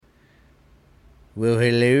Well,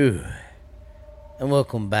 hello, and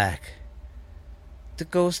welcome back to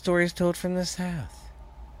Ghost Stories Told from the South.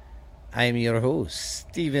 I am your host,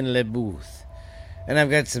 Stephen LeBooth, and I've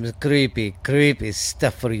got some creepy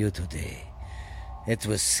stuff for you today. It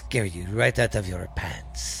will scare you right out of your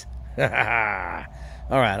pants. Alright,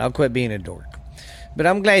 I'll quit being a dork. But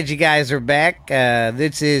I'm glad you guys are back.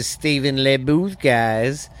 This is Stephen LeBooth,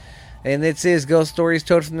 guys. And this is Ghost Stories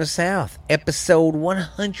Told from the South, episode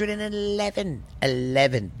 111.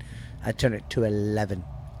 11. I turn it to 11.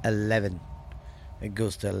 11. It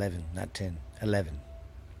goes to 11, not 10. 11.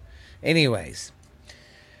 Anyways,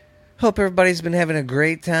 hope everybody's been having a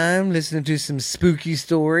great time listening to some spooky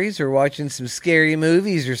stories or watching some scary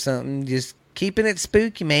movies or something. Just keeping it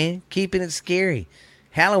spooky, man. Keeping it scary.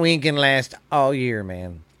 Halloween can last all year,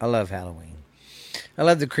 man. I love Halloween. I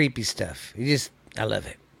love the creepy stuff. I love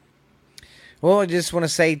it. Well, I just want to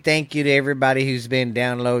say thank you to everybody who's been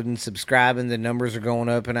downloading, subscribing. The numbers are going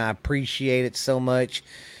up, and I appreciate it so much.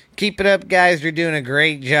 Keep it up, guys. You're doing a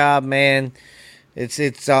great job, man.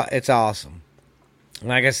 It's awesome.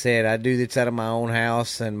 Like I said, I do this out of my own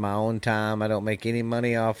house and my own time. I don't make any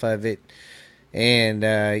money off of it. And,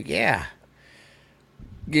 yeah.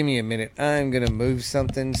 Give me a minute. I'm going to move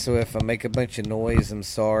something, so if I make a bunch of noise, I'm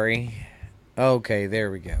sorry. Okay,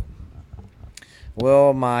 there we go.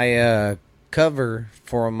 Well, my, cover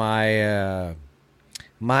for my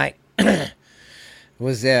mic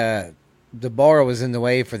was the bar was in the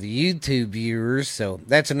way for the YouTube viewers, so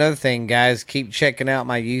that's another thing, guys. Keep checking out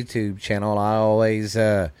my YouTube channel. I always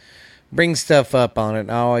bring stuff up on it.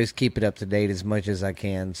 I always keep it up to date as much as I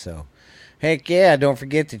can. So heck yeah, don't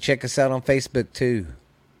forget to check us out on Facebook too,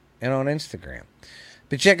 and on Instagram.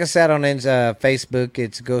 But check us out on Facebook.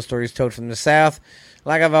 It's Ghost Stories Told from the South.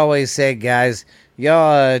 Like I've always said, guys,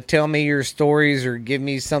 y'all tell me your stories or give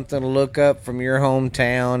me something to look up from your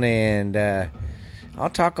hometown, and I'll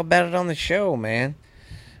talk about it on the show, man.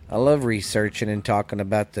 I love researching and talking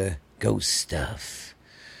about the ghost stuff.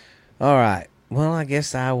 All right. Well, I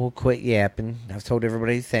guess I will quit yapping. I've told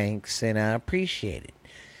everybody thanks, and I appreciate it.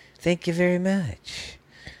 Thank you very much.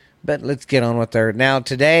 But let's get on with our... Now,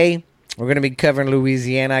 today, we're going to be covering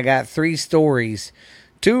Louisiana. I got 3 stories.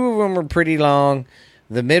 2 of them are pretty long.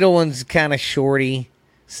 The middle one's kind of shorty,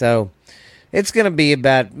 so it's going to be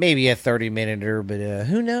about maybe a 30-minute-er, but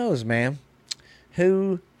who knows, man?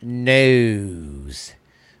 Who knows?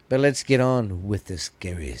 But let's get on with the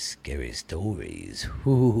scary stories.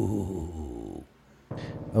 Ooh.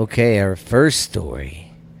 Okay, our first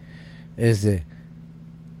story is the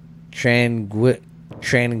Tranquil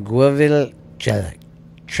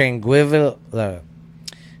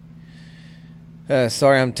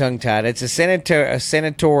sorry, I'm tongue-tied. It's a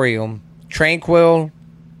sanatorium. Tranquil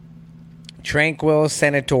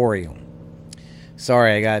Sanatorium.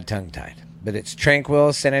 Sorry, I got tongue-tied. But it's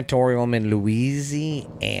Tranquil Sanatorium in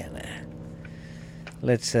Louisiana.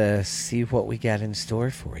 Let's see what we got in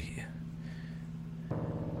store for you.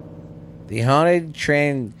 The haunted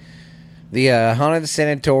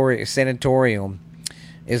sanatorium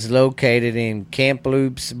is located in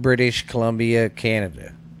Kamloops, British Columbia,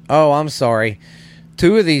 Canada. Oh, I'm sorry.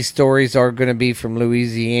 2 of these stories are going to be from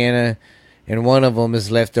Louisiana, and one of them is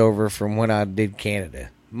left over from when I did Canada.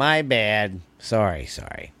 My bad. Sorry.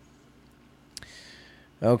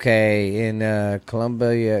 Okay, in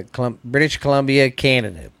British Columbia,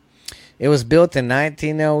 Canada. It was built in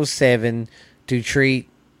 1907 to treat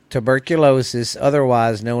tuberculosis,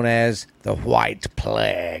 otherwise known as the White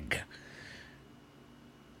Plague.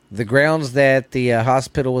 The grounds that the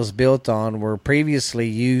hospital was built on were previously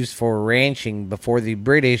used for ranching before the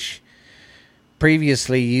British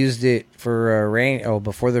previously used it for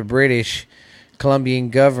before the British Columbian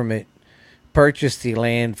government purchased the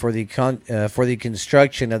land for the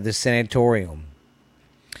construction of the sanatorium.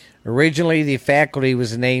 Originally, the faculty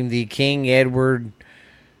was named the King Edward.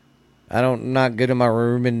 I'm not good with my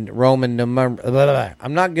Roman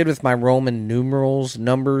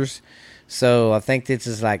numbers. So I think this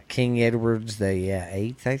is like King Edward's the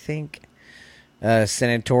 8th, I think.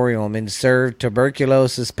 Sanatorium, and served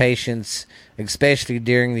tuberculosis patients, especially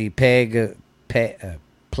during the plague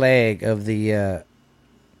of the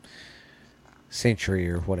century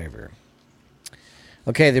or whatever.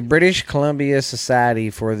 Okay, the British Columbia Society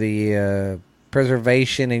for the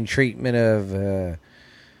Preservation and Treatment of...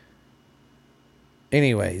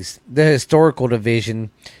 the Historical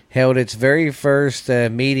Division held its very first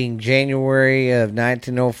meeting January of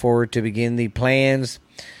 1904 to begin the plans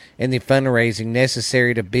and the fundraising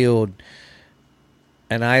necessary to build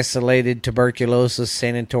an isolated tuberculosis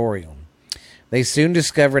sanatorium. They soon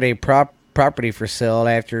discovered a property for sale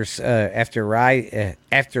after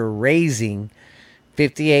raising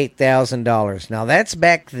 $58,000. Now, that's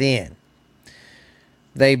back then.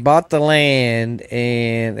 They bought the land,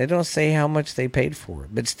 and they don't say how much they paid for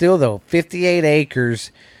it. But still, though, 58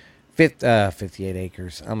 acres. 58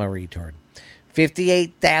 acres. I'm a retard.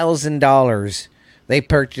 $58,000. They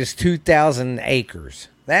purchased 2,000 acres.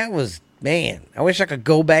 That was, man, I wish I could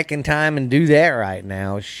go back in time and do that right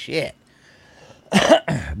now. Shit.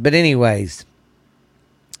 But anyways,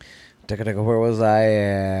 where was I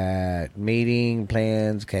at? Meeting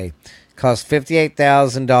plans. Okay, cost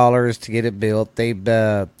 $58,000 to get it built. They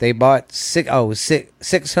bought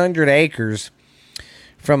 600 acres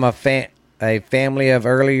from a family of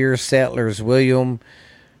earlier settlers, William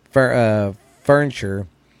Furniture.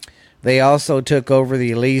 They also took over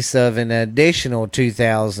the lease of an additional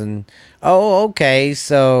 2,000. Oh, okay,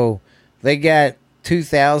 so they got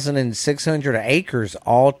 2,600 acres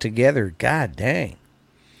altogether. God dang.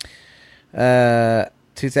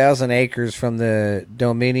 2,000 acres from the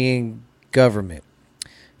Dominion government.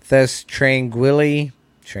 Thus, tranquilly,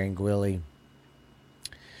 the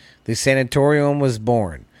sanatorium was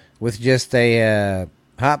born. With just a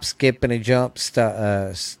hop, skip, and a jump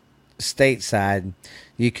stateside,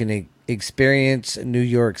 you can experience New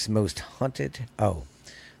York's most haunted. Oh,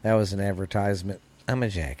 that was an advertisement. I'm a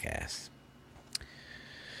jackass.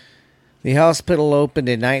 The hospital opened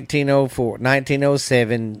in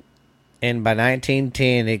 1907, and by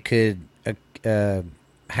 1910 it could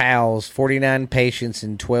house 49 patients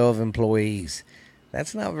and 12 employees.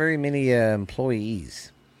 That's not very many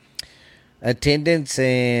employees. Attendance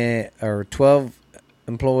or 12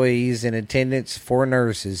 employees in attendance, 4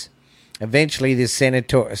 nurses. Eventually, this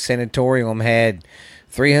sanatorium had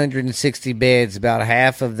 360 beds. About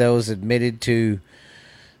half of those admitted to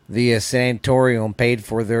the sanatorium paid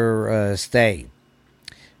for their stay.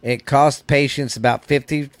 It cost patients about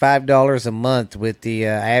 $55 a month, with the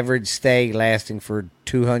average stay lasting for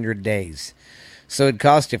 200 days. So it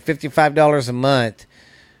cost you $55 a month,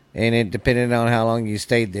 and it depended on how long you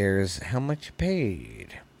stayed there is how much you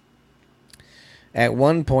paid. At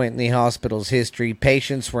one point in the hospital's history,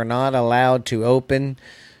 patients were not allowed to open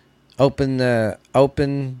their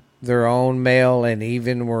own mail, and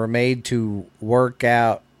even were made to work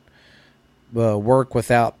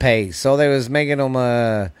without pay. So they was making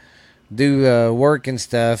them do work and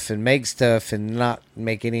stuff and make stuff and not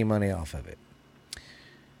make any money off of it,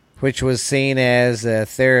 which was seen as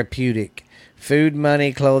therapeutic. Food,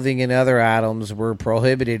 money, clothing, and other items were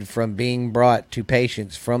prohibited from being brought to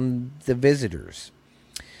patients from the visitors.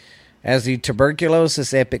 As the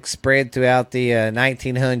tuberculosis epidemic spread throughout the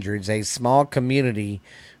 1900s, a small community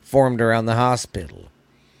formed around the hospital,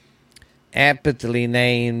 aptly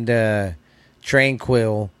named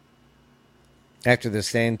Tranquil, after the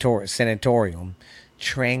sanatorium.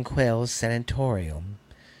 Tranquil Sanatorium.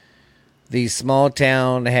 The small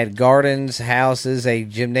town had gardens, houses, a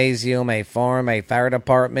gymnasium, a farm, a fire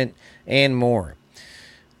department, and more.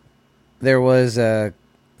 There was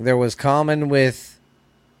common with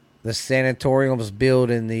the sanatoriums built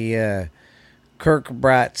in the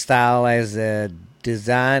Kirkbride style, as a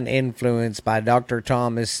design influenced by Dr.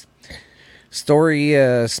 Thomas Story,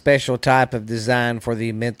 special type of design for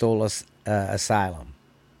the mental asylum,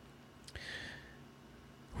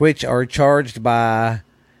 which are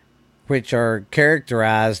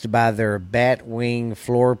characterized by their bat wing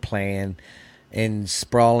floor plan and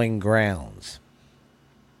sprawling grounds.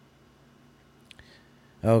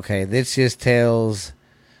 Okay, this just tells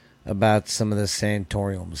about some of the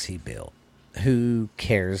sanatoriums he built. Who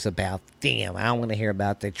cares about them? I want to hear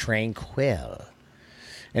about the Tranquil.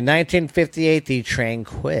 In 1958, the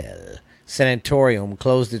Tranquil Sanatorium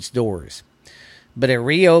closed its doors, but it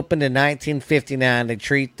reopened in 1959 to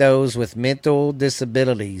treat those with mental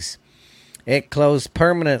disabilities. It closed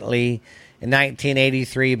permanently in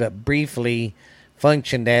 1983, but briefly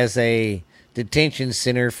functioned as a detention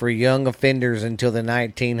center for young offenders until the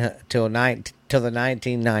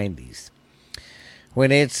 1990s,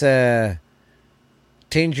 when its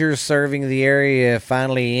tenure serving the area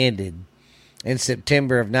finally ended. In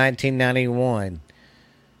September of 1991,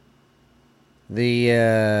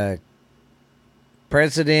 the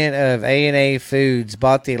president of A&A Foods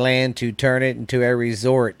bought the land to turn it into a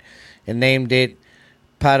resort and named it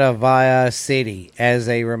Padavaya City as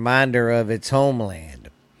a reminder of its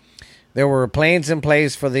homeland. There were plans in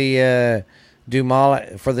place for the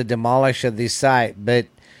demolish of the site, but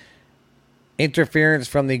interference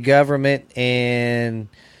from the government and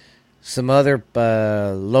some other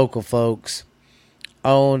local folks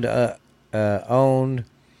owned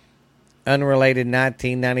unrelated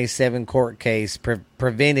 1997 court case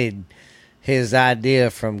prevented his idea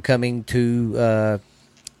from coming to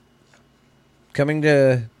coming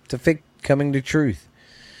to truth.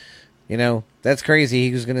 You know, that's crazy.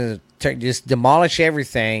 He was going to just demolish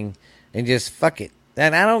everything and just fuck it.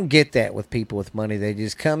 And I don't get that with people with money. They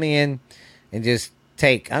just come in and just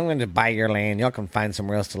take, I'm going to buy your land. Y'all can find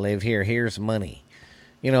somewhere else to live here. Here's money.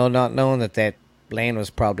 You know, not knowing that land was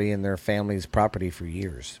probably in their family's property for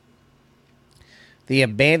years. The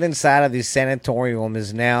abandoned site of the sanatorium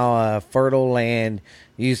is now fertile land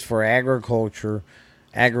used for agriculture,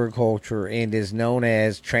 and is known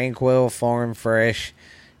as Tranquil Farm Fresh.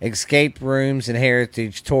 Escape rooms and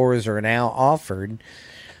heritage tours are now offered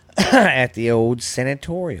at the old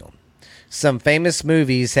sanatorium. Some famous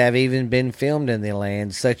movies have even been filmed in the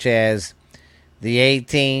land, such as The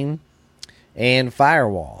A-Team and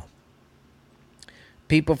Firewall.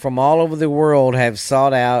 People from all over the world have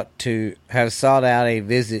sought out a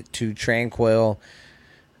visit to Tranquil,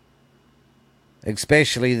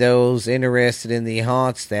 especially those interested in the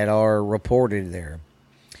haunts that are reported there.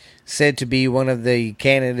 Said to be one of the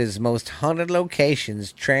Canada's most haunted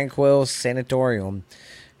locations, Tranquil Sanatorium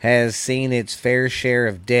has seen its fair share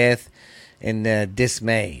of death and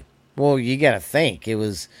dismay. Well, you got to think it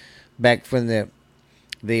was back from the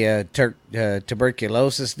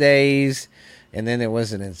tuberculosis days, and then it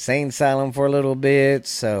was an insane asylum for a little bit,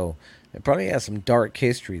 so it probably has some dark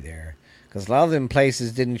history there. Because a lot of them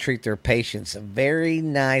places didn't treat their patients very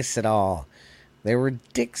nice at all. They were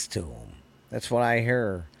dicks to them. That's what I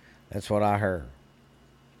heard.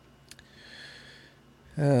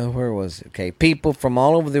 Where was it? Okay. People from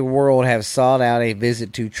all over the world have sought out a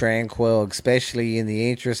visit to Tranquil, especially in the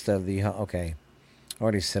interest of the... Okay.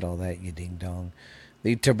 Already said all that, you ding-dong.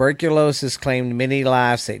 The tuberculosis claimed many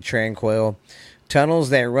lives at Tranquil. Tunnels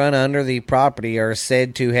that run under the property are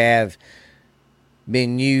said to have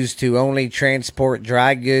been used to only transport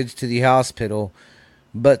dry goods to the hospital,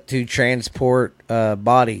 but to transport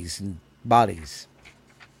bodies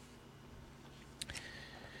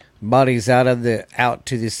out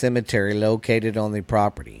to the cemetery located on the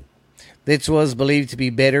property. This was believed to be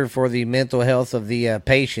better for the mental health of the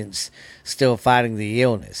patients still fighting the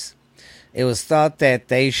illness. It was thought that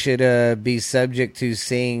they should be subject to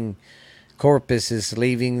seeing corpses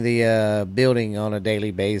leaving the building on a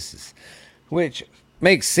daily basis, which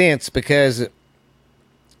makes sense because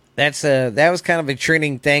that was kind of a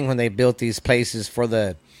trending thing when they built these places for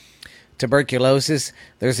the tuberculosis.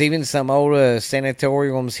 There's even some old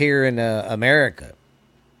sanatoriums here in America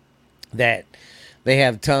that they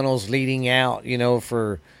have tunnels leading out, you know,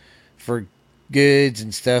 for goods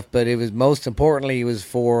and stuff. But it was most importantly, it was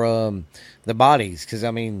for the bodies, because I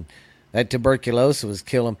mean that tuberculosis was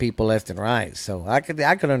killing people left and right. So I could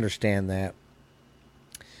understand that.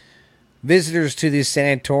 Visitors to this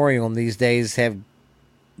sanatorium these days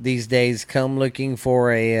come looking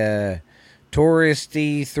for a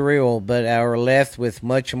touristy thrill, but are left with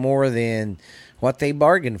much more than what they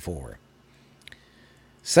bargained for.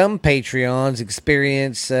 Some Patreons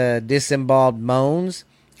experience disemboweled moans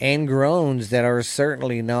and groans that are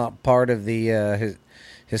certainly not part of the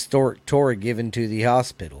historic tour given to the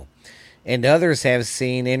hospital. And others have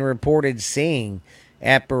seen and reported seeing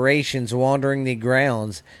apparitions wandering the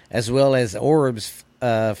grounds, as well as orbs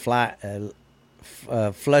fluttering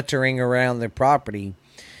around the property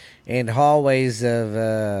and hallways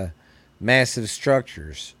of massive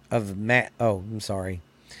structures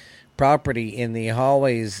property in the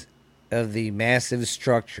hallways of the massive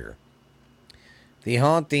structure. The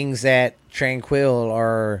hauntings at Tranquil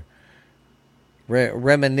are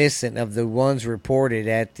reminiscent of the ones reported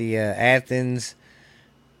at the Athens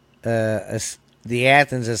Asylum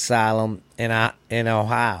in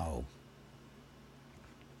Ohio.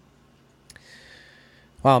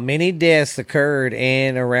 While many deaths occurred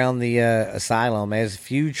in around the asylum, as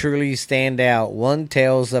few truly stand out, one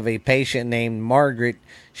tells of a patient named Margaret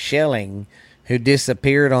Schelling who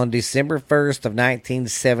disappeared on December 1st of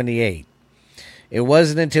 1978. It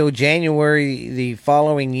wasn't until January the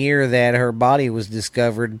following year that her body was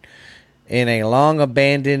discovered in a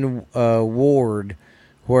long-abandoned ward,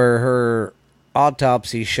 where her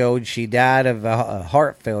autopsy showed she died of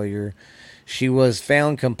heart failure. She was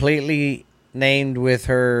found completely named with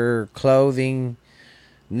her clothing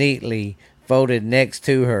neatly folded next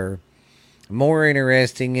to her. More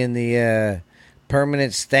interesting in the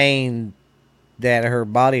permanent stain that her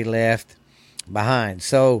body left behind.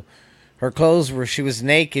 So she was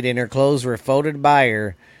naked and her clothes were folded by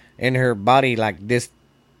her, and her body like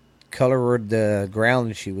discolored the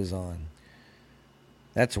ground she was on.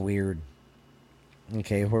 That's weird.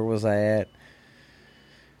 Okay, where was I at?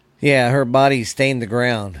 Yeah, her body stained the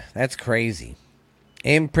ground. That's crazy.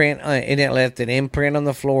 And it left an imprint on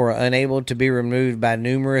the floor, unable to be removed by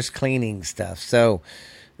numerous cleaning stuff. So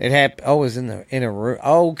it happened. Oh, it was in a room.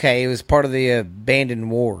 Oh, okay, it was part of the abandoned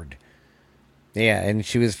ward. Yeah, and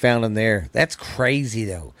she was found in there. That's crazy,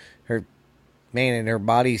 though. Her man and her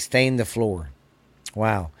body stained the floor.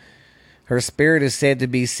 Wow. Her spirit is said to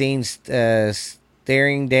be seen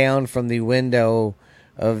staring down from the window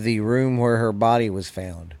of the room where her body was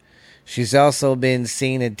found. She's also been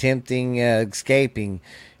seen attempting escaping,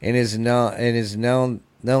 and is known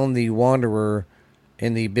the wanderer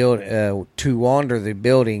in the to wander the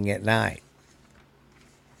building at night.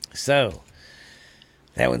 So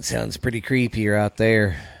that one sounds pretty creepier out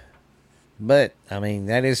there. But I mean,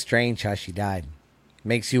 that is strange how she died.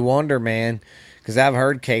 Makes you wonder, man, because I've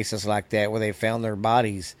heard cases like that where they found their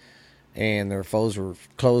bodies and their clothes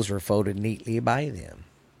were folded neatly by them.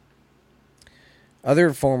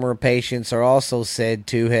 Other former patients are also said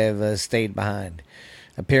to have stayed behind,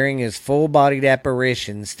 appearing as full-bodied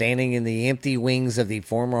apparitions standing in the empty wings of the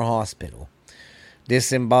former hospital.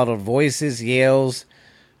 Disembodied voices, yells,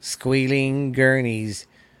 squealing gurneys,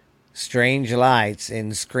 strange lights,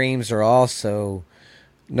 and screams are also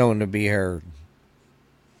known to be heard.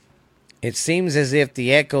 It seems as if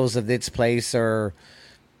the echoes of this place are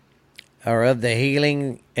of the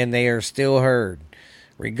healing, and they are still heard.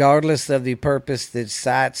 Regardless of the purpose that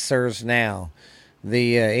site serves now,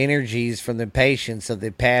 the energies from the patients of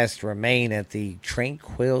the past remain at the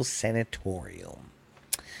Tranquil Sanatorium.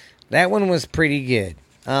 That one was pretty good.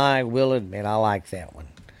 I will admit, I like that one.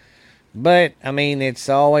 But, I mean, it's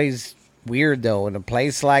always weird, though. In a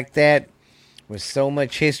place like that, with so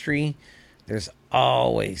much history, there's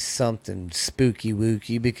always something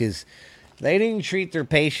spooky-wooky, because they didn't treat their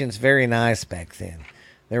patients very nice back then.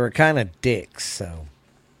 They were kind of dicks, so...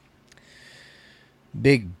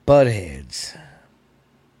 Big buttheads.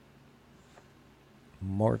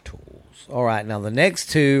 Mortals. Alright, now the next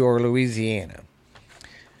two are Louisiana.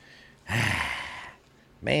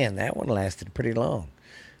 Man, that one lasted pretty long.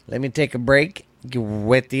 Let me take a break,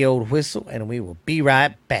 wet the old whistle, and we will be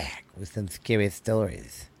right back with some scary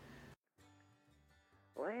stories.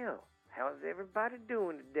 Well, how's everybody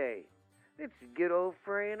doing today? This is good old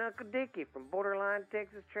Frey and Uncle Dickie from Borderline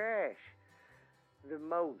Texas Trash. The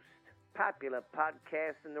most popular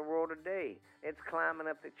podcast in the world today. It's climbing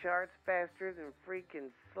up the charts faster than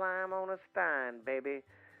freaking slime on a stein, baby.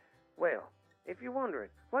 Well, if you're wondering,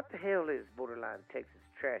 what the hell is Borderline Texas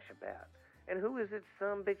Trash about? And who is its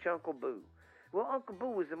son bitch Uncle Boo? Well, Uncle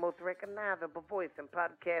Boo is the most recognizable voice in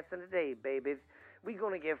podcasting today, babies. We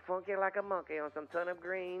gonna get funky like a monkey on some turnip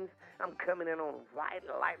greens. I'm coming in on white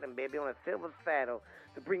lightning, baby, on a silver saddle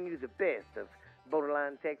to bring you the best of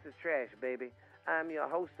Borderline Texas Trash, baby. I'm your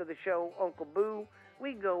host of the show, Uncle Boo.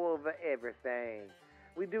 We go over everything.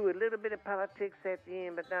 We do a little bit of politics at the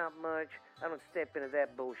end, but not much. I don't step into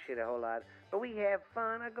that bullshit a whole lot. But we have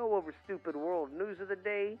fun. I go over stupid world news of the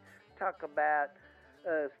day, talk about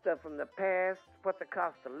stuff from the past, what the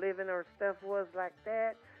cost of living or stuff was like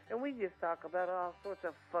that. And we just talk about all sorts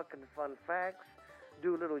of fucking fun facts,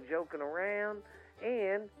 do a little joking around.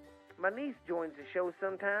 And my niece joins the show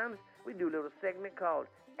sometimes. We do a little segment called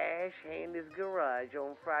Ash Handy's Garage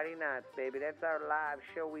on Friday nights, baby. That's our live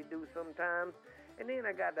show we do sometimes. And then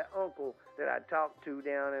I got the uncle that I talked to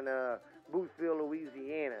down in Boothville,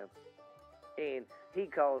 Louisiana. And he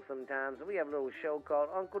calls sometimes. We have a little show called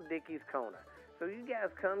Uncle Dickie's Corner. So you guys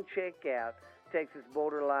come check out Texas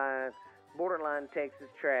Borderline Texas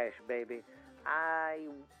Trash, baby. I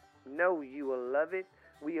know you will love it.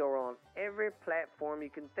 We are on every platform you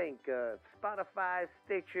can think of. Spotify,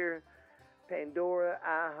 Stitcher, Pandora,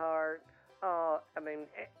 iHeart.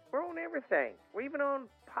 We're on everything. We're even on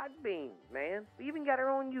Podbean, man. We even got our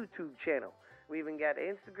own YouTube channel. We even got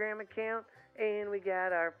an Instagram account, and we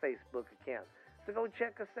got our Facebook account. So go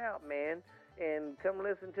check us out, man, and come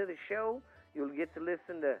listen to the show. You'll get to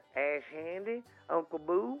listen to Ash Handy, Uncle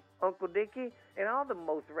Boo, Uncle Dickie, and all the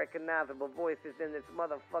most recognizable voices in this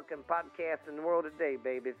motherfucking podcast in the world today,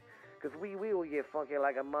 babies. Because we will get funky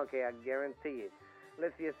like a monkey, I guarantee it.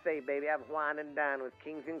 Let's just say, baby, I've wined and dined with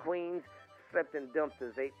kings and queens, slept in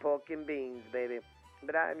dumpsters, ate pork and beans, baby.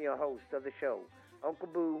 But I am your host of the show, Uncle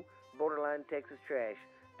Boo, Borderline Texas Trash.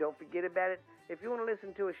 Don't forget about it. If you want to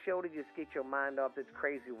listen to a show to just get your mind off this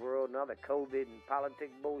crazy world and all the COVID and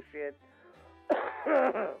politics bullshit,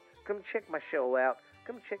 come check my show out.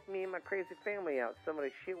 Come check me and my crazy family out. Some of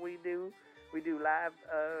the shit we do live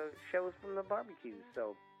shows from the barbecue.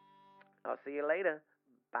 So I'll see you later.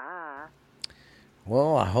 Bye.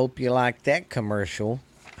 Well, I hope you liked that commercial.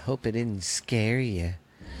 I hope it didn't scare you.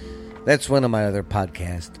 That's one of my other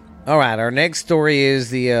podcasts. All right, our next story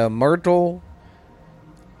is the Myrtle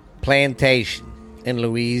Plantation in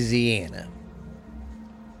Louisiana.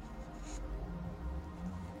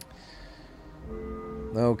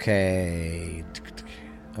 Okay,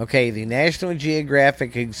 the National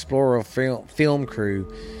Geographic Explorer film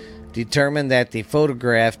crew determined that the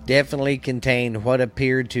photograph definitely contained what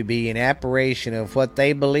appeared to be an apparition of what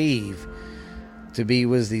they believe to be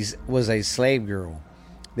was a slave girl.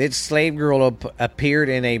 This slave girl appeared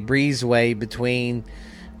in a breezeway between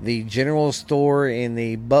the general store and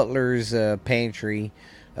the butler's pantry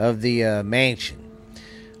of the mansion.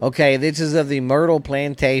 Okay, this is of the Myrtle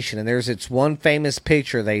Plantation, and there's its one famous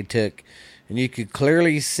picture they took, and you could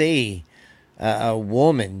clearly see a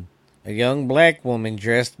woman, a young black woman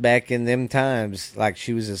dressed back in them times like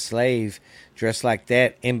she was a slave, dressed like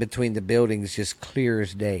that in between the buildings, just clear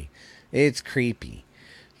as day. It's creepy.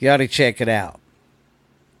 You ought to check it out.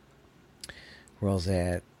 Where's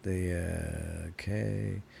that?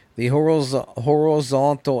 The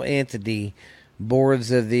horizontal entity boards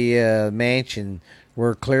of the mansion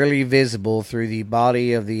were clearly visible through the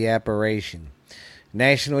body of the apparition.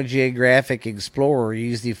 National Geographic Explorer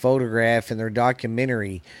used the photograph in their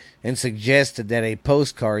documentary and suggested that a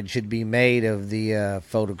postcard should be made of the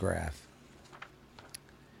photograph.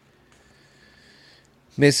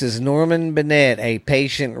 Mrs. Norman Bennett, a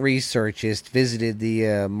patient researchist, visited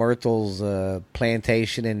the Myrtle's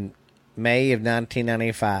plantation in May of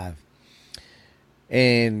 1995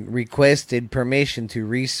 and requested permission to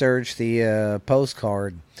research the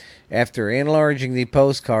postcard. After enlarging the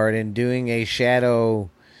postcard and doing a shadow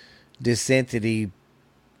density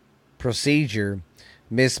procedure,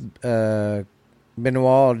 Miss Benoit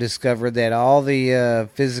discovered that all the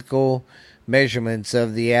physical measurements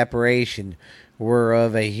of the apparition were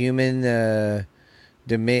of a human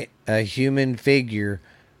figure,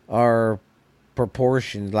 are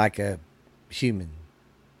proportioned like a human.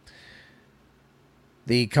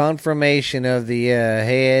 The conformation of the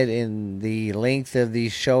head and the length of the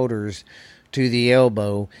shoulders to the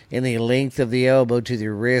elbow and the length of the elbow to the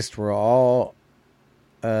wrist were all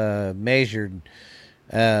measured,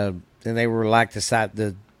 and they were like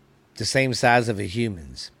the same size of a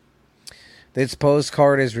human's. This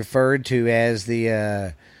postcard is referred to as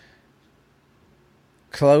the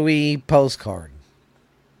Chloe postcard.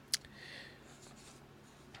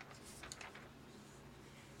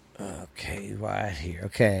 Okay, right here.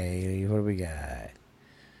 Okay, what do we got?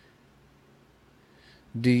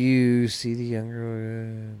 Do you see the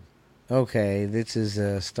younger? Okay, this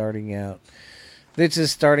is starting out. This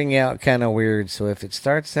is starting out kind of weird. So if it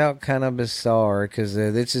starts out kind of bizarre, because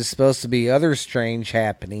this is supposed to be other strange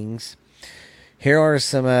happenings. Here are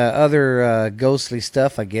some other ghostly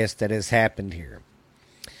stuff, I guess, that has happened here.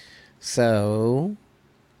 So,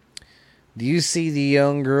 do you see the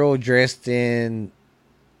young girl dressed in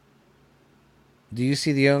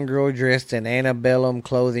antebellum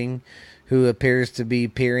clothing who appears to be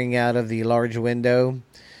peering out of the large window?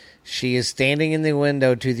 She is standing in the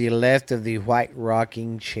window to the left of the white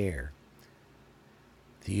rocking chair.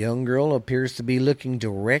 The young girl appears to be looking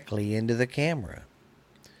directly into the camera.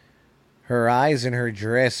 Her eyes and her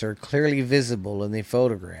dress are clearly visible in the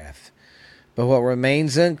photograph, but what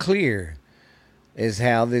remains unclear is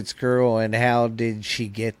how this girl and how did she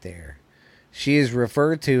get there. She is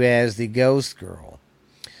referred to as the ghost girl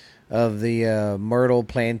of the Myrtle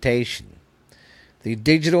Plantation. The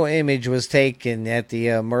digital image was taken at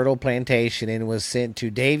the Myrtle Plantation and was sent to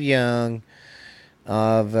Dave Young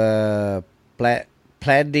of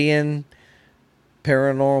Palladian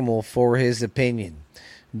Paranormal for his opinion.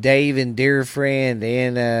 Dave, and dear friend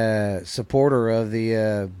and supporter of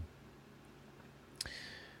the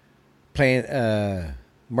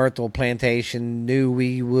Myrtle Plantation, knew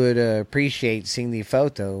we would appreciate seeing the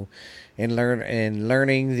photo and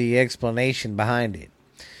learning the explanation behind it.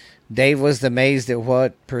 Dave was amazed at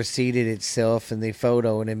what preceded itself in the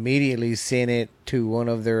photo and immediately sent it to one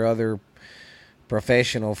of their other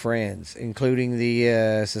professional friends, including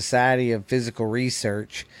the Society of Physical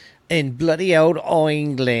Research in bloody old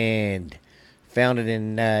England, founded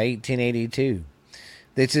in 1882.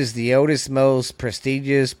 This is the oldest, most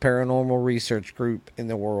prestigious paranormal research group in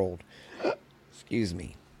the world. Excuse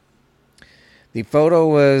me. The photo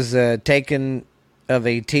was taken of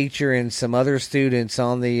a teacher and some other students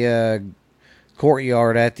on the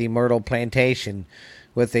courtyard at the Myrtle Plantation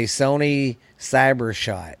with a Sony Cyber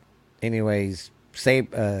shot. Anyways,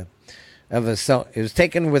 it was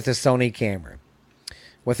taken with a Sony camera.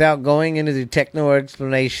 Without going into the technical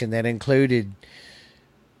explanation that included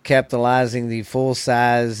capitalizing the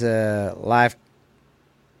full-size life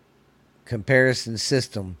comparison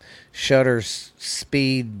system, shutter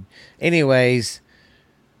speed. Anyways,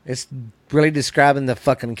 it's really describing the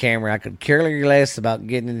fucking camera. I could care less about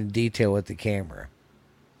getting into detail with the camera.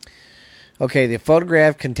 Okay, the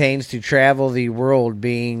photograph contains to travel the world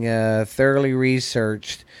being thoroughly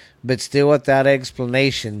researched, but still without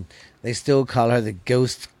explanation. They still call her the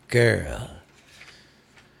ghost girl.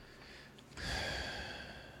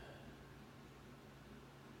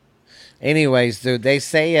 Anyways, they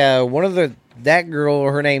say that girl,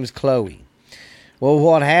 her name's Chloe. Well,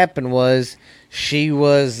 what happened was she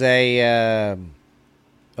was a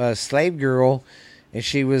slave girl, and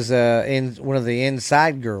she was in one of the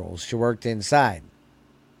inside girls. She worked inside.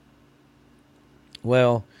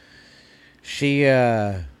 Well, she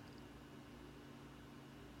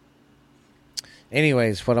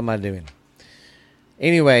anyways, what am I doing?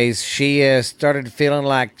 Anyways, she started feeling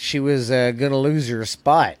like she was gonna lose her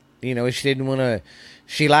spot. You know, she didn't want to.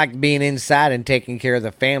 She liked being inside and taking care of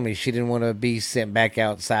the family. She didn't want to be sent back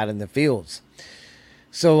outside in the fields.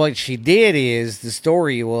 So what she did is, the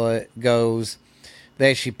story goes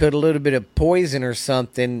that she put a little bit of poison or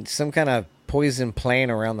something, some kind of poison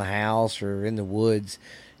plant around the house or in the woods.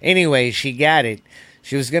 Anyway, she got it.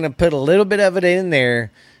 She was going to put a little bit of it in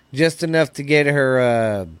there, just enough to get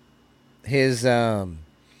her his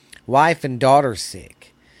wife and daughter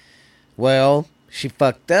sick. Well, she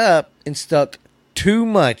fucked up and stuck too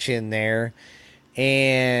much in there,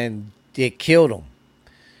 and it killed them.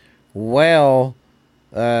 Well,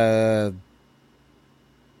 the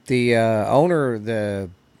owner, the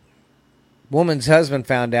woman's husband,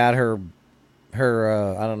 found out her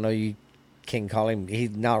I don't know, you can call him,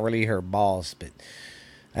 he's not really her boss, but,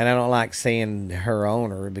 and I don't like saying her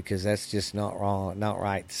owner because that's just not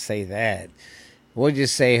right to say that. We'll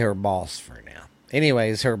just say her boss for now.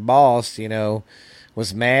 Anyways, her boss,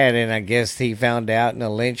 was mad, and I guess he found out, and a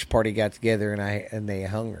lynch party got together, and they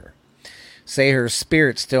hung her. Say her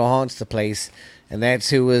spirit still haunts the place, and that's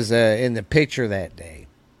who was in the picture that day.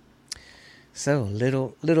 So,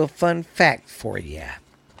 little fun fact for you.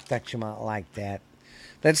 Thought you might like that.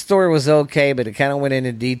 That story was okay, but it kind of went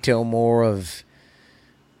into detail more of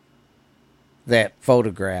that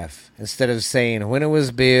photograph. Instead of saying when it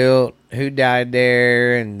was built, who died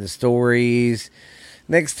there, and the stories.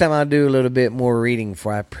 Next time I'll do a little bit more reading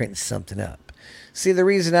before I print something up. See, the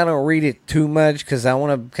reason I don't read it too much, because I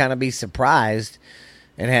want to kind of be surprised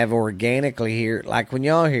and have organically hear it, like when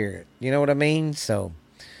y'all hear it. You know what I mean? So,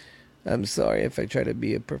 I'm sorry if I try to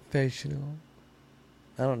be a professional.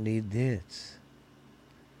 I don't need this.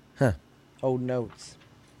 Old notes.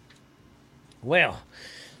 Well,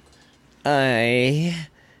 I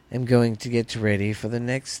am going to get ready for the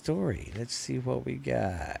next story. Let's see what we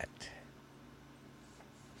got.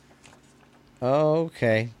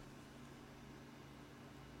 Okay.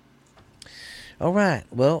 All right.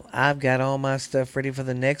 Well, I've got all my stuff ready for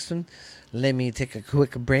the next one. Let me take a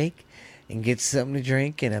quick break and get something to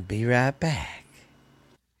drink, and I'll be right back.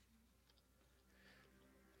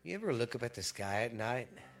 You ever look up at the sky at night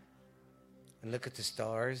and look at the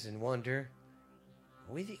stars and wonder,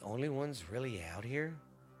 are we the only ones really out here?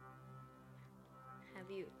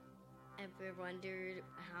 Have you ever wondered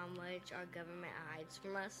how much our government hides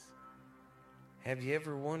from us? Have you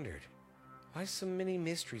ever wondered why so many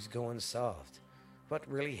mysteries go unsolved? What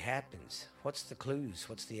really happens? What's the clues?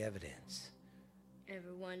 What's the evidence?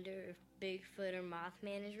 Ever wonder if Bigfoot or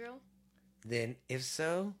Mothman is real? Then, if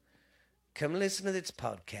so, come listen to this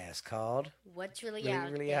podcast called What's Really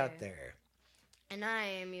Out There? And I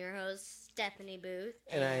am your host, Stephanie Booth.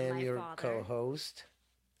 And I am your father. co-host,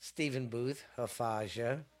 Stephen Booth,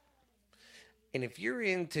 Hafaja. And if you're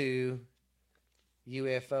into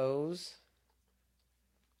UFOs,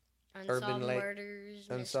 unsolved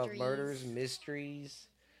murders, mysteries,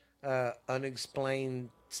 unexplained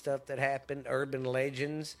stuff that happened, urban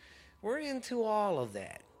legends, we're into all of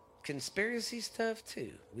that. Conspiracy stuff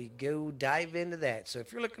too. We go dive into that. So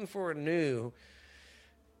if you're looking for a new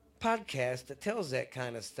podcast that tells that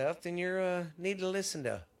kind of stuff, then you need to listen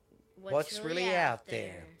to What's Really Out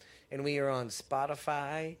There. And we are on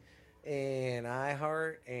Spotify and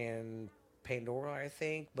iHeart and Pandora, I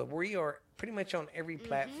think. But we are pretty much on every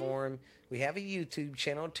platform. We have a YouTube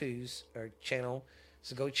channel,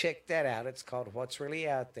 so go check that out. It's called What's Really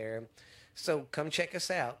Out There. So come check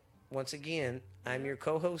us out. Once again, I'm your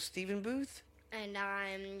co-host, Stephen Booth. And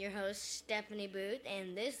I'm your host, Stephanie Booth.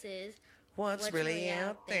 And this is What's Really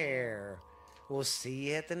Out There. We'll see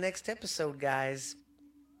you at the next episode, guys.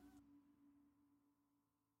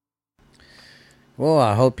 Well,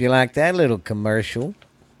 I hope you liked that little commercial.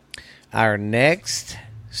 Our next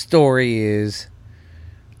story is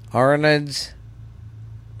Arnold's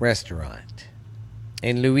Restaurant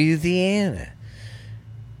in Louisiana.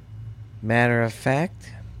 Matter of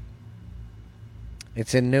fact,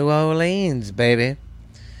 It's in New Orleans, baby.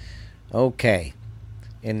 Okay.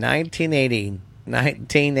 In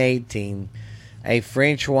 1918, a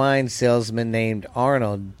French wine salesman named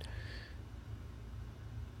Arnold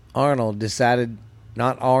decided,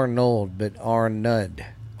 not Arnold, but Arnold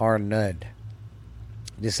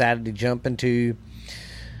decided to jump into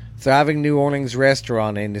thriving New Orleans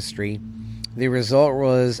restaurant industry. The result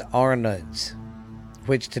was Arnold's,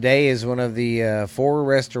 which today is one of the 4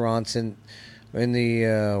 restaurants in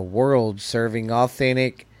the world serving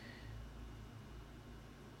authentic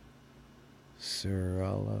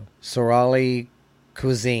Sorali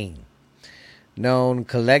cuisine, known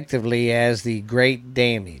collectively as the Great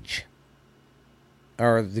Damage.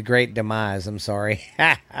 Or the Great Demise, I'm sorry.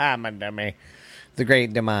 I'm a dummy. The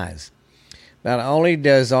Great Demise. Not only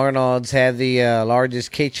does Arnold's have the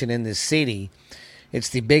largest kitchen in the city, it's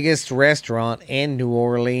the biggest restaurant in New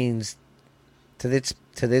Orleans to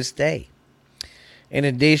this day. In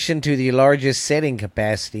addition to the largest seating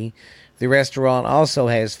capacity, the restaurant also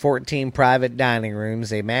has 14 private dining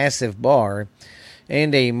rooms, a massive bar,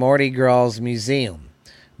 and a Mardi Gras museum.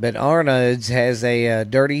 But Arnold's has a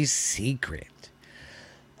dirty secret.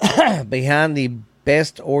 Behind the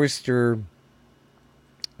best oyster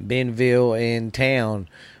Benville in town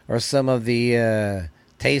are some of the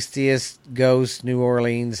tastiest ghosts New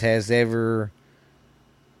Orleans has to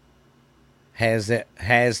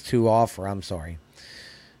offer.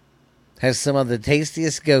 Has some of the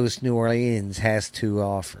tastiest ghosts New Orleans has to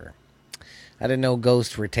offer. I didn't know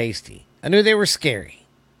ghosts were tasty. I knew they were scary.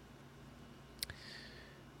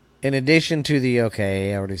 In addition to the...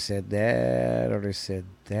 Okay, I already said that.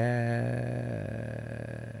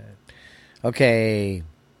 Okay.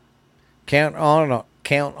 Count Arnaud,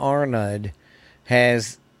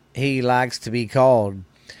 as he likes to be called,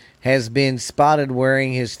 has been spotted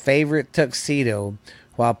wearing his favorite tuxedo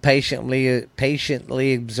while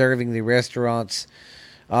patiently observing the restaurant's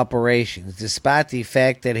operations. Despite the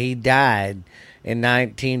fact that he died in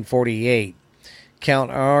 1948,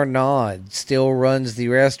 Count Arnaud still runs the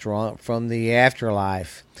restaurant from the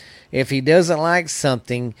afterlife. If he doesn't like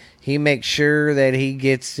something, he makes sure that he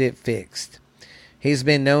gets it fixed. He's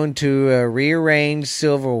been known to rearrange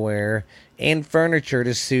silverware and furniture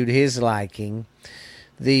to suit his liking.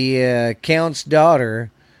 The Count's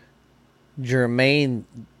daughter, Germania,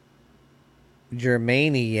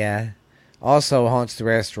 also haunts the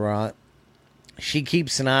restaurant. She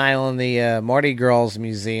keeps an eye on the Mardi Gras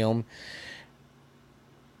Museum,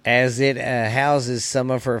 as it houses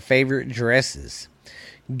some of her favorite dresses.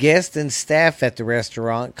 Guests and staff at the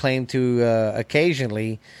restaurant claim to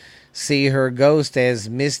occasionally see her ghost as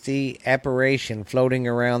misty apparition floating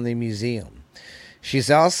around the museum. She's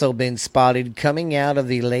also been spotted coming out of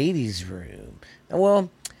the ladies' room. Well,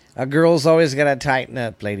 a girl's always got to tighten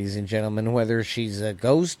up, ladies and gentlemen, whether she's a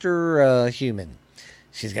ghost or a human.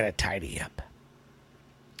 She's got to tidy up.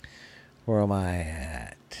 Where am I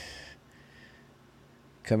at?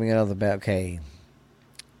 Coming out of the back. Okay.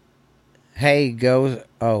 Hey, ghost.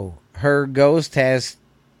 Oh, her ghost has...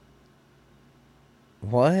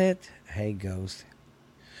 What? Hey, ghost.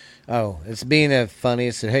 Oh, it's being a funny.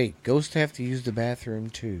 It said, hey, ghosts have to use the bathroom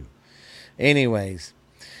too. Anyways,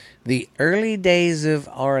 the early days of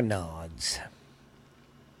Arnaud's.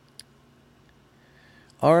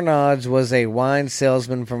 Arnaud's was a wine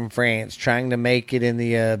salesman from France trying to make it in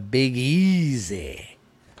the Big Easy.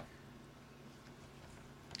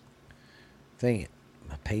 Dang it.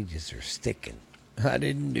 My pages are sticking. I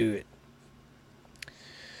didn't do it.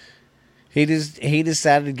 He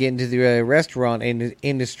decided to get into the restaurant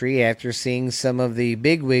industry after seeing some of the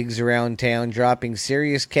bigwigs around town dropping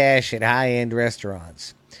serious cash at high-end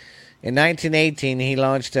restaurants. In 1918, he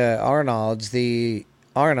launched Arnaud's,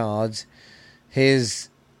 his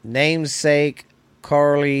namesake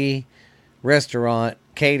Carly restaurant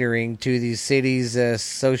catering to the city's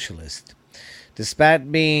socialists.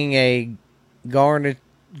 Despite being a garnered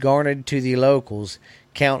to the locals,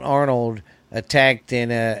 Count Arnold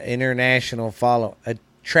attracted an international following.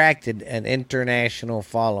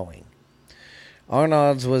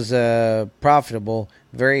 Arnold's was profitable,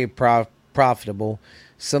 very profitable,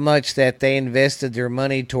 so much that they invested their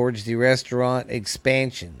money towards the restaurant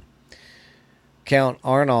expansion. Count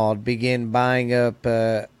Arnold began buying up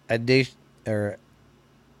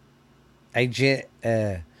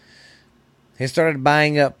he started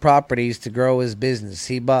buying up properties to grow his business.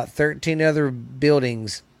 He bought 13 other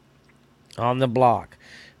buildings on the block,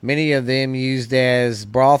 many of them used as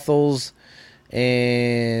brothels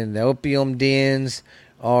and opium dens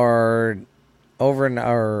or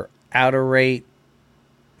outer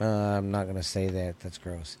I'm not going to say that. That's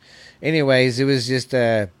gross. Anyways, it was just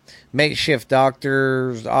makeshift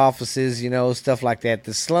doctors' offices, stuff like that.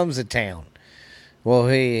 The slums of town. Well,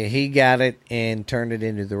 he got it and turned it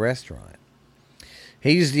into the restaurant.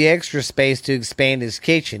 He used the extra space to expand his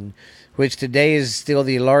kitchen, which today is still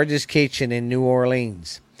the largest kitchen in New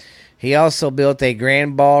Orleans. He also built a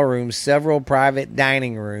grand ballroom, several private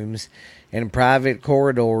dining rooms, and private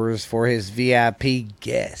corridors for his VIP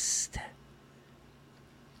guests.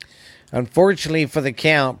 Unfortunately for the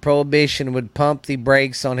Count, Prohibition would pump the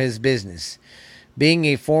brakes on his business. Being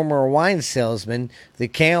a former wine salesman, the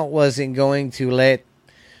Count wasn't going to let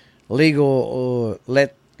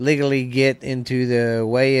legally get into the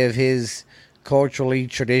way of his culturally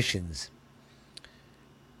traditions.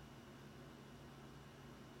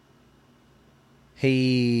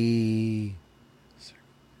 He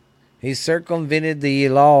circumvented the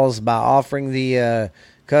laws by offering the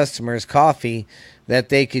customers coffee that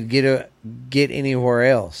they could get anywhere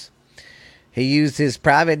else. He used his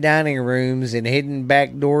private dining rooms and hidden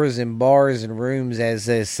back doors and bars and rooms as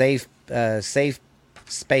safe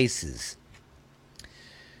spaces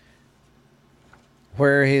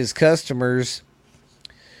where his customers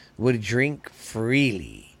would drink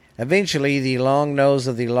freely. Eventually, the long nose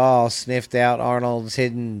of the law sniffed out Arnold's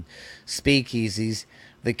hidden speakeasies.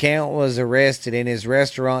 The Count was arrested and his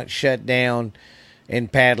restaurant shut down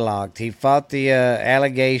and padlocked. He fought the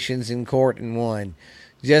allegations in court and won,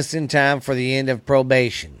 just in time for the end of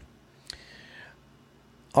probation.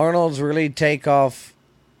 Arnold's really took off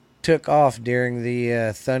during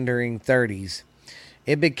the thundering 30s.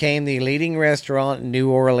 It became the leading restaurant in New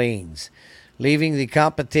Orleans, leaving the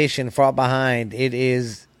competition far behind it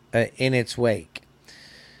is in its wake.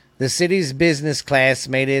 The city's business class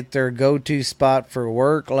made it their go-to spot for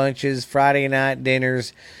work, lunches, Friday night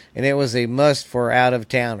dinners, and it was a must for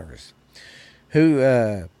out-of-towners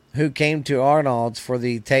who came to Arnold's for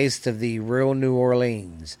the taste of the real New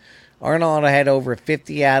Orleans. Arnold had over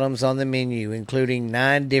 50 items on the menu, including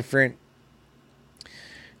 9 different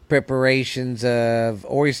preparations of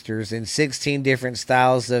oysters and 16 different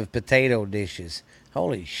styles of potato dishes.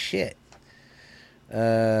 Holy shit.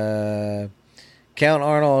 Count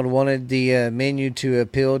Arnold wanted the menu to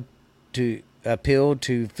appeal to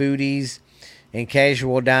foodies and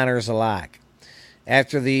casual diners alike.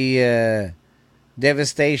 After the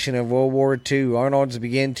devastation of World War II, Arnold's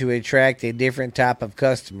began to attract a different type of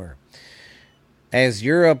customer. As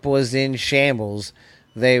Europe was in shambles,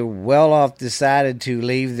 they well off decided to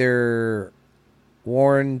leave their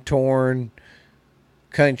war-torn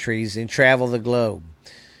countries and travel the globe.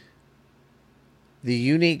 The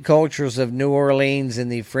unique cultures of New Orleans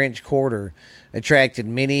and the French Quarter attracted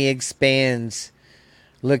many expats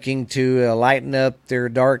looking to lighten up their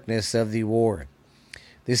darkness of the war.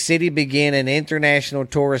 The city became an international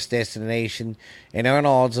tourist destination, and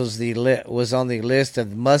Arnold's was on the list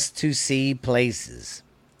of must-to-see places.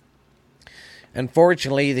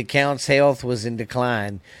 Unfortunately, the Count's health was in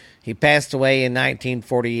decline. He passed away in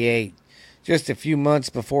 1948, just a few months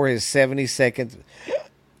before his 72nd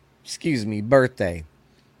birthday.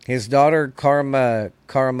 His daughter Carmine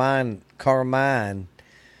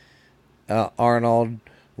Arnold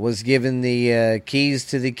was given the keys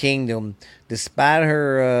to the kingdom. Despite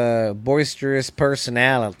her boisterous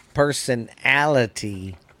personality,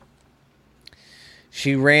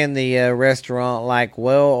 she ran the restaurant like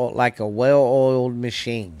a well-oiled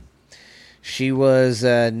machine. She was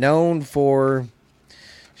known for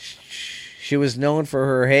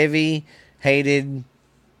her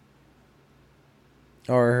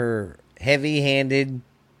heavy-handed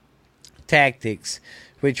tactics,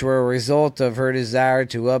 which were a result of her desire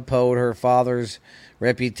to uphold her father's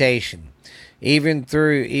reputation, even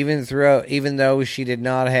though she did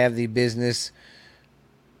not have the business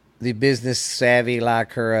savvy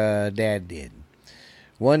like her dad did.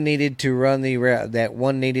 One needed to run a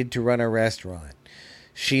restaurant.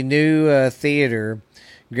 She knew theater.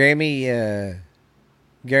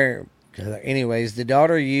 Anyways, the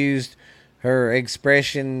daughter used her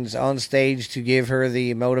expressions on stage to give her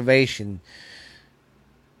the motivation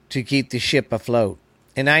to keep the ship afloat.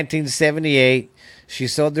 In 1978, she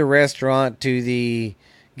sold the restaurant to the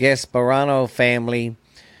Gasparano family.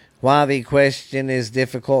 Why, the question is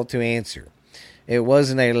difficult to answer. It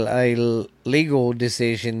wasn't a legal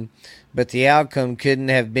decision, but the outcome couldn't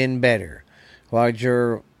have been better.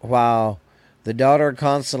 While the daughter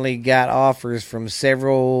constantly got offers from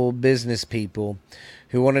several business people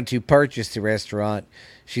who wanted to purchase the restaurant,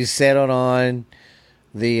 she settled on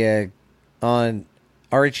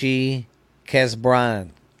Archie Casabran.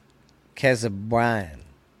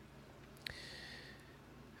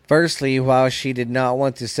 Firstly, while she did not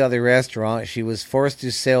want to sell the restaurant, she was forced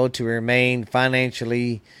to sell to remain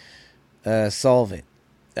financially solvent.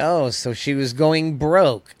 Oh, so she was going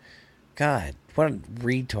broke. God, what a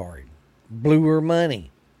retard. Blew her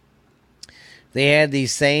money. They had the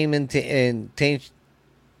same they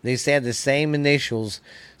had the same initials,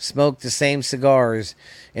 smoked the same cigars,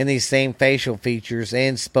 and the same facial features,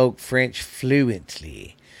 and spoke French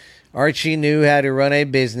fluently. Archie knew how to run a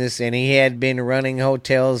business, and he had been running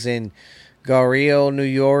hotels in Garrio, New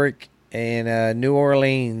York, and New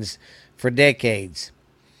Orleans for decades.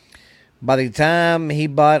 By the time he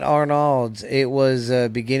bought Arnold's, it was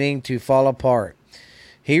beginning to fall apart.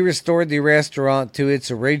 He restored the restaurant to its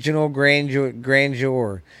original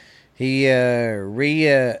grandeur. He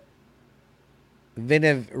reinvented.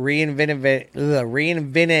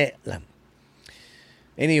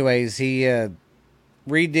 Anyways, he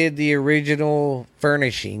redid the original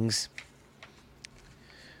furnishings.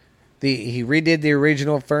 He redid the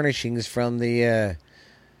original furnishings from the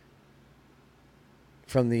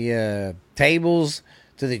tables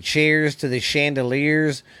to the chairs to the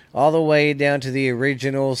chandeliers, all the way down to the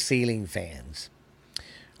original ceiling fans.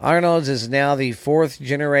 Arnold's is now the fourth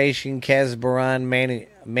generation Casbaran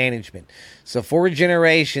management. So 4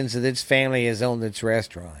 generations of its family has owned its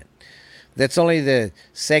restaurant. That's only the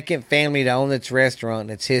second family to own its restaurant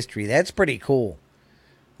in its history. That's pretty cool.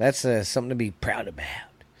 That's something to be proud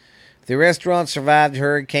about. The restaurant survived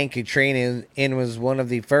Hurricane Katrina and was one of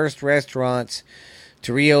the first restaurants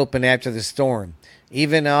to reopen after the storm,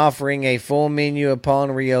 even offering a full menu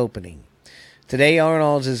upon reopening. Today,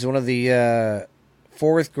 Arnold's is one of the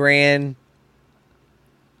fourth grand.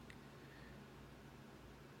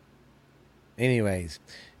 Anyways,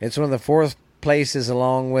 it's one of the fourth places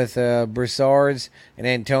along with Broussard's and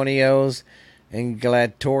Antonio's and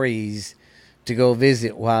Glatori's to go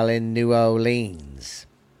visit while in New Orleans.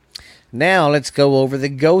 Now let's go over the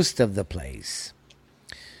ghost of the place.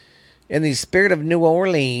 In the spirit of New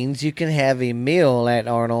Orleans, you can have a meal at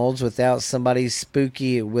Arnold's without someone's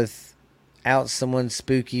spooky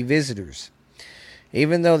visitors.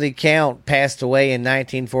 Even though the Count passed away in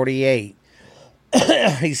 1948,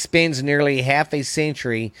 he spends nearly half a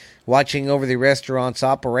century watching over the restaurant's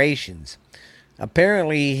operations.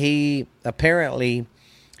 Apparently he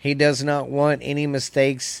does not want any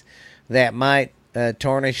mistakes that might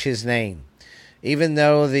tarnish his name. Even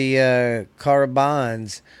though the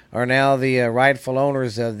Carabans are now the rightful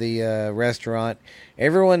owners of the restaurant,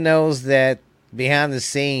 everyone knows that behind the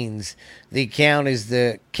scenes, the Count is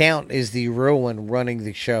the real one running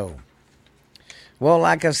the show. Well,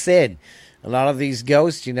 like I've said, a lot of these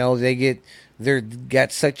ghosts, they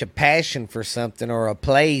got such a passion for something or a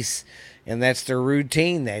place, and that's their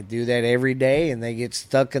routine. They do that every day, and they get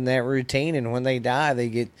stuck in that routine. And when they die,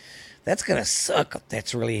 that's gonna suck if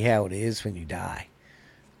that's really how it is when you die.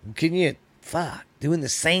 Can you doing the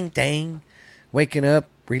same thing, waking up,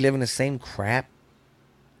 reliving the same crap?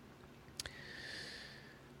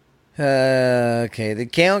 Okay, the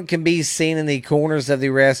Count can be seen in the corners of the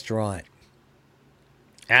restaurant,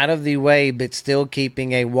 out of the way, but still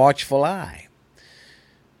keeping a watchful eye.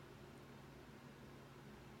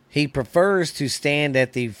 He prefers to stand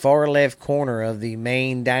at the far left corner of the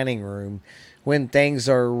main dining room when things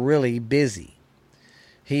are really busy.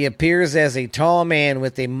 He appears as a tall man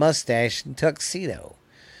with a mustache and tuxedo,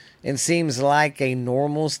 and seems like a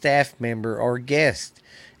normal staff member or guest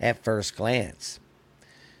at first glance.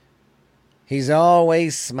 He's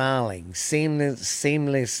always smiling,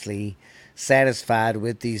 seamlessly satisfied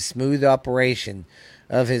with the smooth operation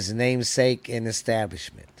of his namesake and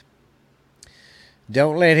establishment.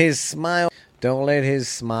 Don't let his smile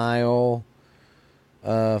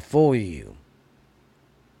fool you.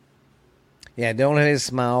 Yeah, don't let his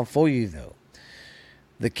smile fool you, though.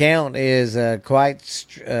 The Count is quite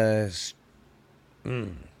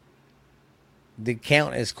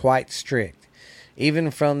strict.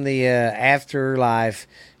 Even from the afterlife,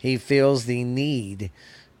 he feels the need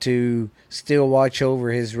to still watch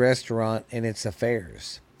over his restaurant and its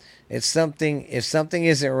affairs. If something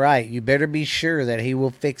isn't right, you better be sure that he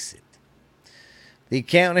will fix it. The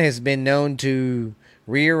Count has been known to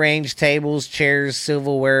rearrange tables, chairs,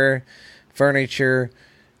 silverware, furniture,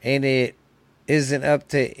 and if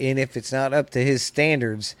it's not up to his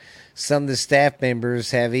standards, some of the staff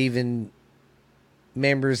members even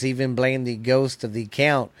blame the ghost of the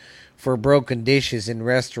Count for broken dishes and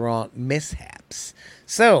restaurant mishaps.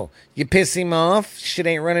 So, you piss him off, shit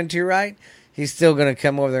ain't running too right, he's still going to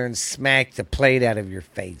come over there and smack the plate out of your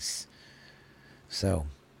face. So,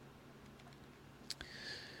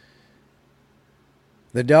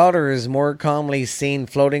 The daughter is more commonly seen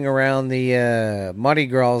floating around the Mardi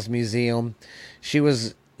Gras Museum. She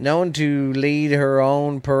was known to lead her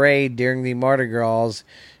own parade during the Mardi Gras,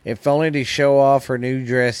 if only to show off her new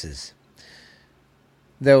dresses.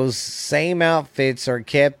 Those same outfits are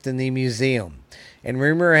kept in the museum, and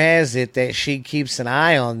rumor has it that she keeps an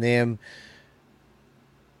eye on them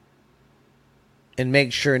and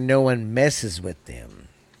makes sure no one messes with them.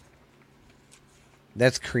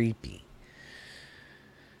 That's creepy.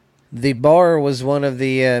 The bar was one of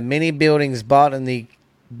the many buildings bought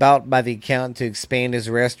by the accountant to expand his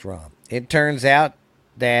restaurant. It turns out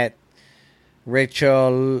that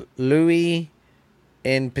Rachel Louis,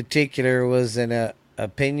 in particular, was an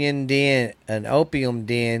opium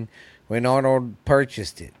den when Arnold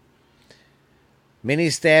purchased it. Many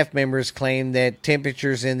staff members claim that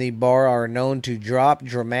temperatures in the bar are known to drop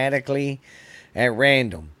dramatically at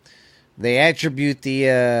random. They attribute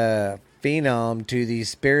the phenom to the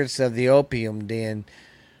spirits of the opium den,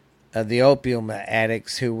 of the opium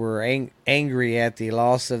addicts who were angry at the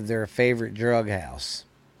loss of their favorite drug house.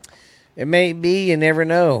 It may be, you never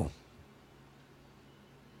know.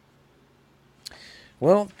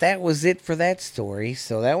 Well, that was it for that story.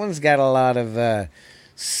 So that one's got a lot of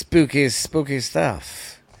spooky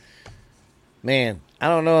stuff. Man, I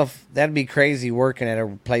don't know if that'd be crazy working at a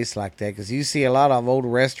place like that, because you see a lot of old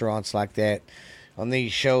restaurants like that on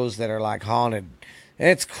these shows that are like haunted. And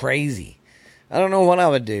it's crazy. I don't know what I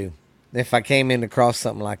would do if I came in across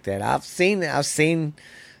something like that. I've seen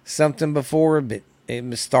something before, but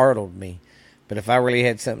it startled me. But if I really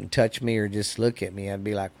had something touch me or just look at me, I'd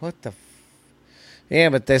be like, what the yeah,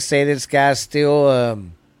 but they say this guy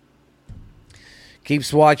still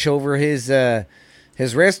keeps watch over his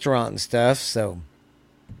restaurant and stuff. So,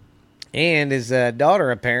 and his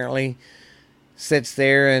daughter apparently sits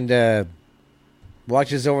there and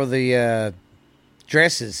watches over the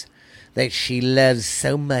dresses that she loves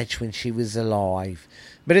so much when she was alive.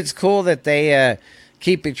 But it's cool that they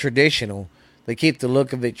keep it traditional. They keep the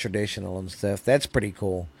look of it traditional and stuff. That's pretty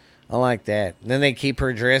cool. I like that. And then they keep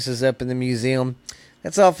her dresses up in the museum.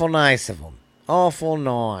 That's awful nice of them. Awful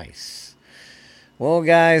nice. Well,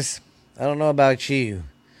 guys, I don't know about you,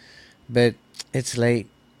 but it's late.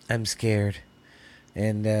 I'm scared.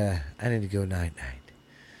 And I need to go night-night.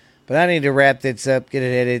 But I need to wrap this up, get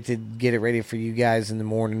it edited, get it ready for you guys in the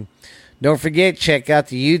morning. Don't forget, check out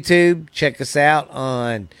the YouTube. Check us out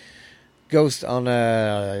on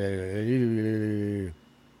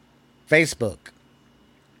Facebook.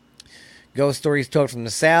 Ghost Stories Told from the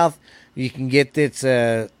South. You can get this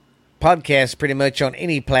podcast pretty much on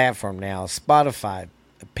any platform now. Spotify,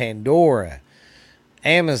 Pandora,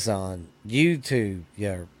 Amazon, YouTube,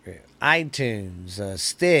 iTunes,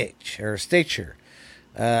 Stitcher,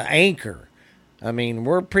 Anchor. I mean,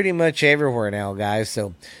 we're pretty much everywhere now, guys.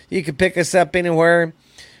 So you can pick us up anywhere.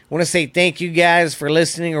 I want to say thank you guys for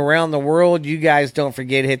listening around the world. You guys don't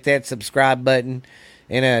forget to hit that subscribe button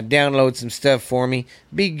and download some stuff for me.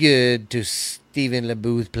 Be good to Stephen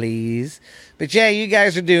LeBooth, please. But yeah, you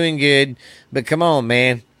guys are doing good. But come on,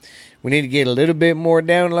 man. We need to get a little bit more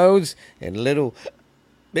downloads and a little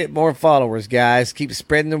bit more followers, guys. Keep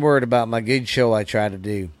spreading the word about my good show I try to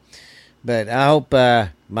do. But I hope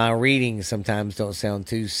my readings sometimes don't sound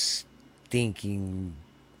too stinking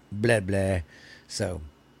blah blah. So,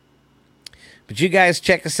 but you guys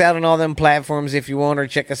check us out on all them platforms if you want, or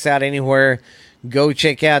check us out anywhere. Go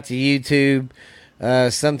check out the YouTube.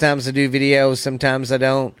 Sometimes I do videos, sometimes I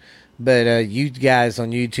don't. But you guys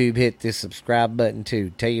on YouTube, hit the subscribe button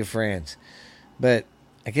too. Tell your friends. But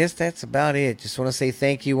I guess that's about it. Just want to say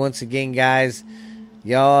thank you once again, guys.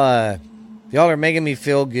 Y'all are making me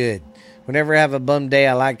feel good. Whenever I have a bum day,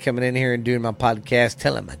 I like coming in here and doing my podcast,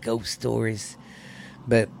 telling my ghost stories.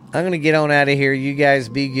 But I'm going to get on out of here. You guys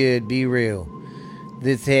be good, be real.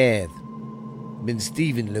 This has been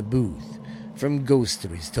Stephen LeBooth from Ghost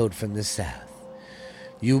Stories Told from the South.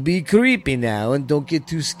 You be creepy now and don't get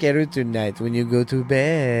too scared tonight when you go to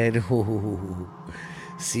bed.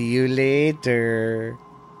 See you later.